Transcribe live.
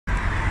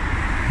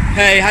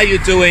Hey, how you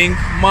doing?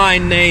 My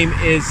name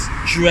is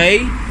Dray,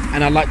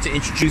 and I'd like to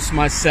introduce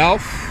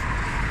myself.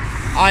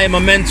 I am a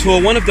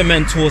mentor, one of the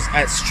mentors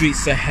at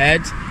Streets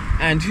Ahead.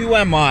 And who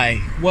am I?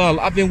 Well,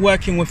 I've been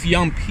working with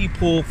young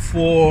people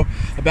for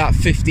about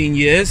 15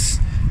 years,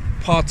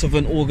 part of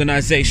an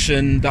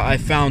organization that I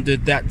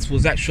founded that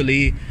was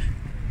actually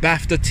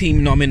BAFTA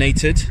team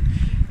nominated.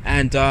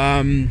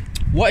 And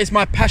what is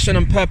my passion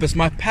and purpose?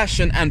 My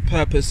passion and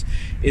purpose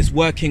is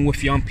working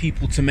with young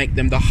people to make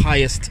them the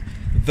highest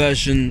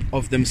version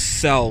of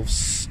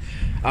themselves,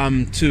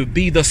 to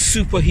be the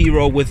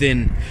superhero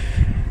within.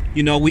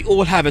 You know, we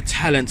all have a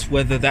talent,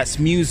 whether that's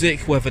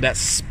music, whether that's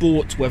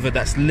sport, whether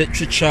that's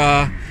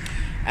literature.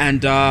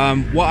 And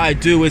what I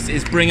do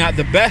is bring out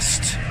the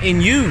best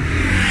in you.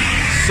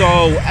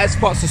 So as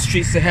parts of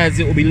Streets Ahead,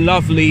 it will be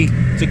lovely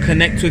to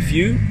connect with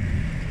you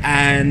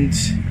and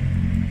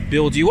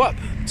build you up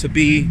to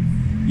be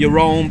your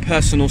own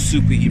personal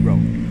superhero.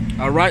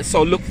 All right,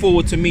 so look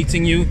forward to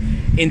meeting you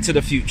into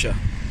the future.